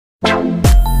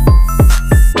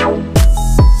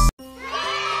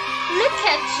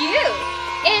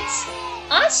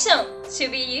to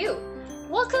be you.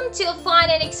 Welcome to a fun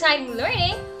and exciting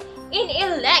learning in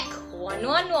ELEC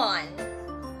 111.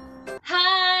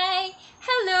 Hi!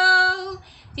 Hello!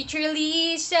 Teacher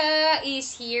Lisa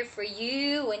is here for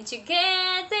you, and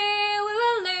together we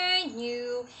will learn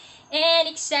new and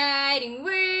exciting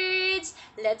words.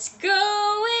 Let's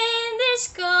go and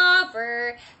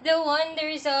discover the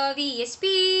wonders of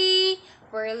ESP.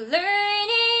 We're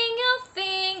learning of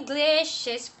English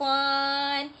is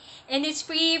fun, and it's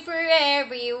free for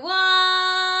everyone.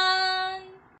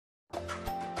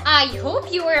 I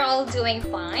hope you are all doing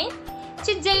fine.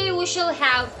 Today we shall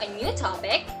have a new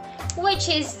topic, which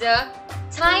is the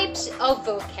types of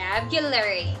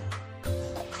vocabulary.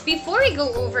 Before we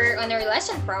go over on our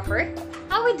lesson proper,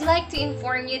 I would like to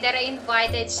inform you that I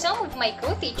invited some of my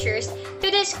co-teachers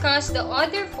to discuss the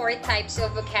other 4 types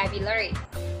of vocabulary.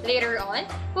 Later on,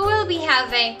 we will be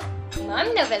having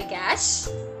Ma'am Navalgas,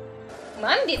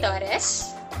 Ma'am Di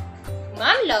Torres,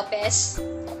 Ma'am Lopez,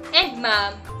 and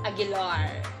Ma'am Aguilar.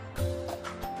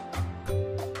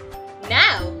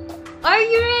 Now, are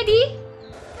you ready?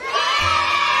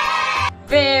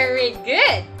 Very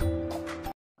good!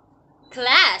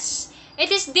 Class,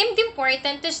 it is deemed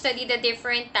important to study the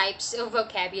different types of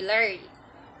vocabulary,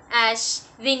 as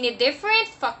they need different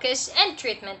focus and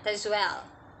treatment as well.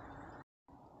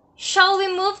 Shall we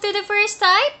move to the first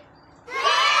type?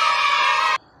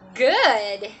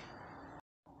 Good!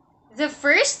 The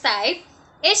first type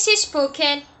is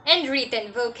spoken and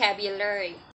written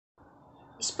vocabulary.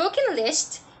 Spoken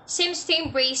list seems to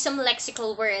embrace some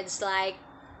lexical words like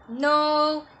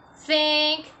know,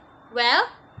 think, well,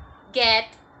 get,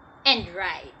 and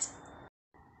write.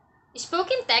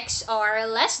 Spoken texts are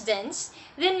less dense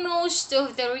than most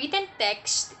of the written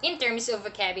text in terms of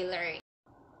vocabulary.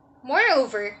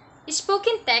 Moreover,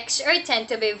 spoken texts tend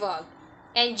to be vague,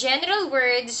 and general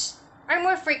words are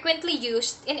more frequently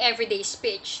used in everyday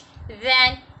speech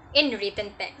than in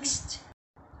written text.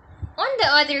 On the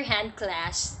other hand,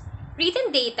 class,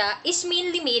 written data is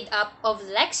mainly made up of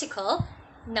lexical,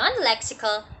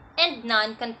 non-lexical, and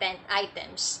non-content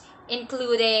items,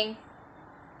 including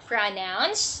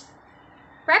pronouns,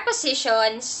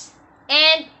 prepositions,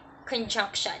 and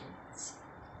conjunctions.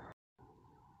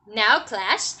 Now,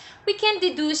 class, we can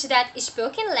deduce that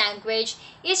spoken language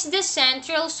is the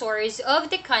central source of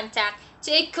the contact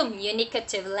to a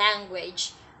communicative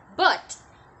language, but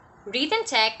written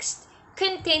text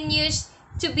continues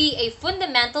to be a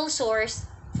fundamental source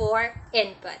for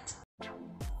input.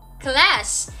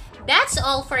 Class, that's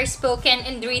all for spoken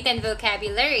and written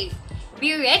vocabulary.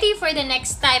 Be ready for the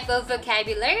next type of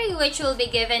vocabulary, which will be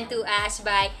given to us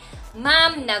by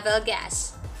Ma'am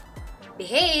Navalgas.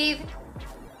 Behave!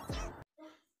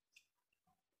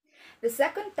 The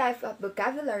second type of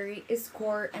vocabulary is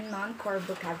core and non-core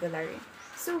vocabulary.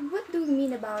 So what do we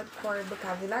mean about core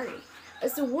vocabulary?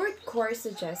 As the word core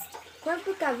suggests, core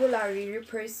vocabulary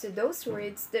refers to those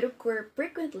words that occur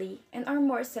frequently and are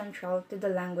more central to the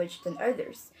language than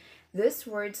others. These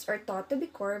words are thought to be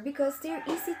core because they are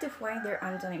easy to find their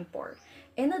antonym for.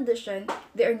 In addition,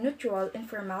 they are neutral in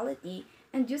formality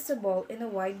and usable in a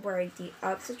wide variety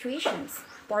of situations.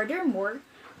 Furthermore,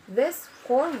 these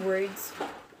core words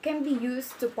can be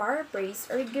used to paraphrase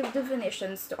or give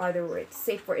definitions to other words.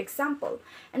 Say, for example,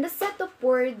 in the set of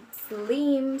words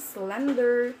slim,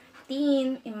 slender,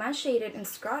 thin, emaciated, and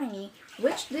scrawny,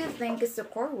 which do you think is the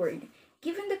core word?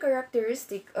 Given the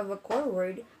characteristic of a core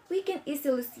word, we can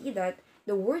easily see that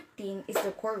the word thin is the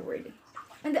core word.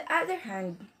 On the other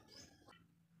hand,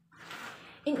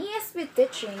 in ESP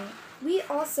teaching, we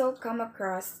also come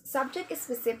across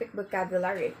subject-specific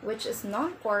vocabulary, which is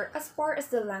non-core as far as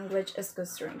the language is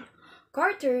concerned.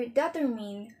 Cuarto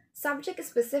determined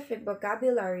subject-specific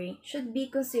vocabulary should be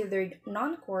considered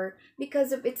non-core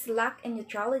because of its lack in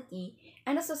neutrality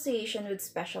and association with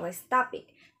specialized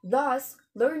topic. Thus,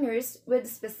 learners with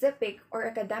specific or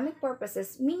academic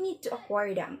purposes may need to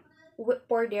acquire them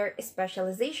for their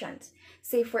specializations.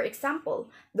 Say, for example,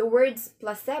 the words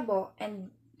placebo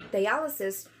and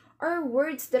dialysis are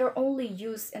words that are only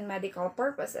used in medical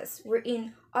purposes,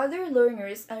 wherein other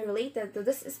learners unrelated to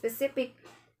this specific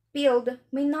field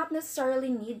may not necessarily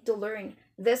need to learn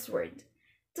this word.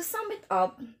 To sum it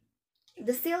up,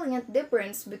 the salient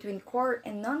difference between core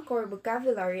and non-core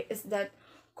vocabulary is that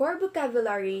core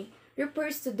vocabulary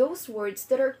refers to those words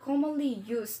that are commonly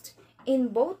used in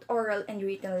both oral and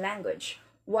written language,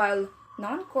 while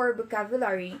non-core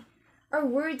vocabulary are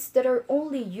words that are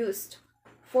only used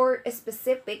for a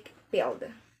specific field.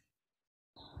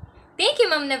 Thank you,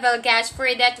 Ma'am Navalgas,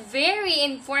 for that very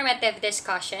informative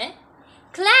discussion.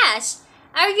 Class,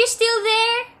 are you still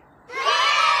there?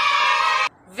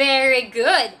 Very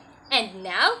good. And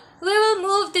now, we will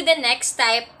move to the next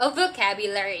type of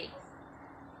vocabulary.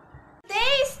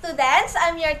 Hey students,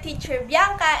 I'm your teacher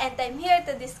Bianca and I'm here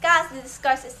to discuss the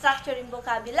discourse structure in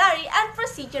vocabulary and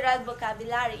procedural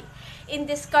vocabulary. In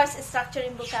discourse structure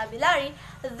in vocabulary,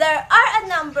 there are a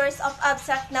numbers of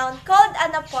abstract nouns called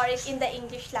anaphoric in the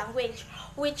English language,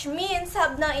 which means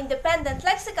have no independent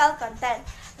lexical content.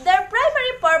 Their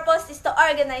primary purpose is to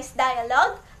organize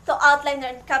dialogue, to outline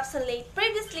or encapsulate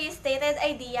previously stated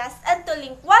ideas, and to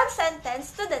link one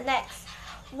sentence to the next.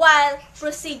 While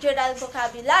procedural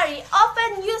vocabulary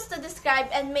often used to describe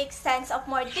and make sense of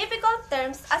more difficult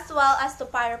terms as well as to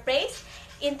paraphrase,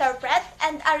 interpret,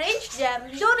 and arrange them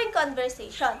during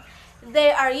conversation.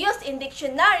 They are used in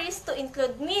dictionaries to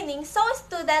include meanings so a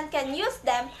student can use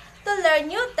them to learn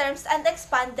new terms and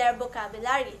expand their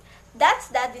vocabulary. That's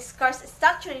the discourse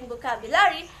structure in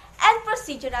vocabulary and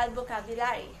procedural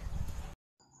vocabulary.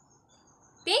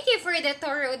 Thank you for the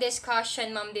thorough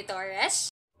discussion, Ma'am De Torres.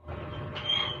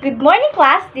 Good morning,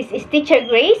 class. This is Teacher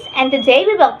Grace, and today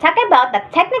we will talk about the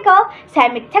technical,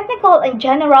 semi-technical, and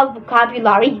general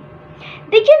vocabulary.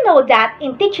 Did you know that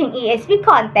in teaching ESP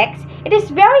context, it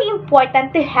is very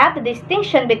important to have the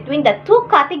distinction between the two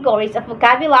categories of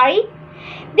vocabulary?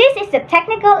 This is the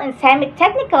technical and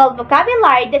semi-technical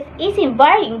vocabulary that is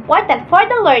very important for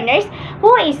the learners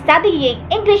who is studying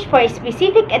English for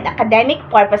specific and academic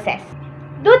purposes.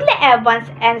 Dudley Evans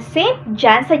and St.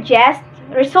 John suggest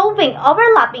resolving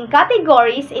overlapping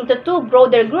categories into two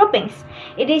broader groupings.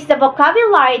 It is the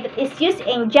vocabulary that is used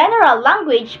in general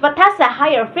language but has a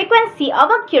higher frequency of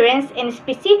occurrence in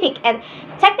specific and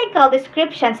technical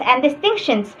descriptions and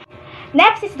distinctions.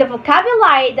 Next is the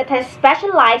vocabulary that has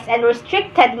specialized and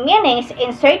restricted meanings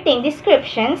in certain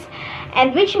descriptions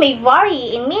and which may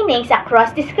vary in meanings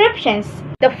across descriptions.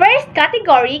 The first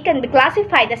category can be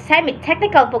classified as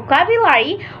semi-technical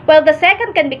vocabulary, while the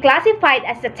second can be classified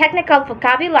as the technical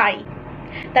vocabulary.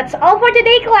 That's all for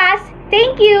today, class.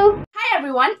 Thank you! Hi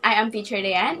everyone, I am Teacher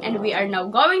Diane and we are now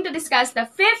going to discuss the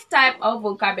fifth type of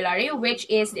vocabulary, which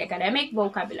is the academic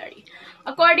vocabulary.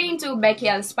 According to Becky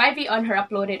L. Spivey on her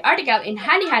uploaded article in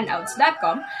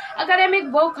handyhandouts.com,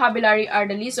 academic vocabulary are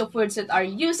the list of words that are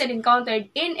used and encountered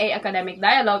in an academic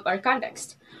dialogue or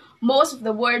context. Most of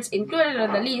the words included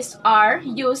on the list are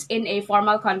used in a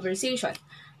formal conversation.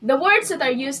 The words that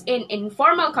are used in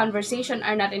informal conversation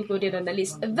are not included on the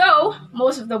list, though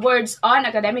most of the words on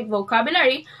academic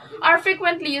vocabulary are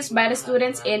frequently used by the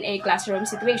students in a classroom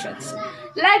situations.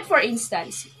 Like for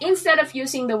instance, instead of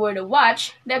using the word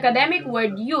watch, the academic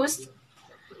word used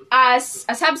as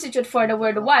a substitute for the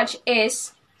word watch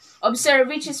is observe,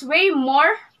 which is way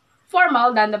more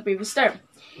formal than the previous term.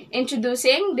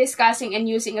 Introducing, discussing, and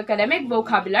using academic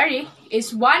vocabulary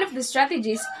is one of the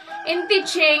strategies in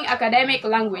teaching academic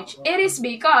language. It is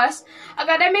because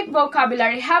academic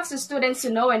vocabulary helps the students to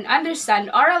know and understand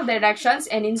oral directions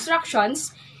and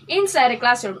instructions inside the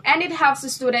classroom, and it helps the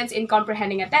students in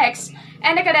comprehending a text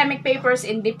and academic papers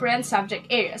in different subject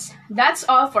areas. That's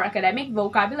all for academic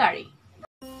vocabulary.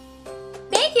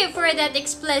 Thank you for that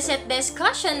explicit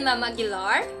discussion, Ma'am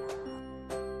Aguilar.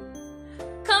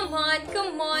 Come on,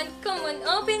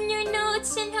 open your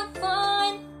notes and have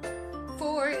fun.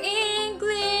 For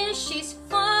English is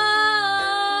fun.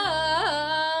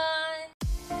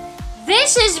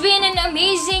 This has been an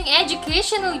amazing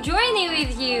educational journey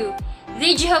with you.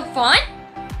 Did you have fun?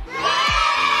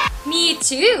 Me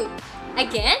too.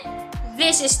 Again,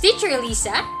 this is Teacher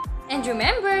Lisa. And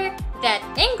remember that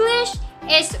English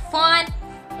is fun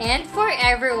and for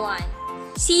everyone.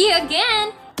 See you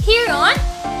again here on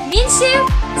Minsu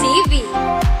TV.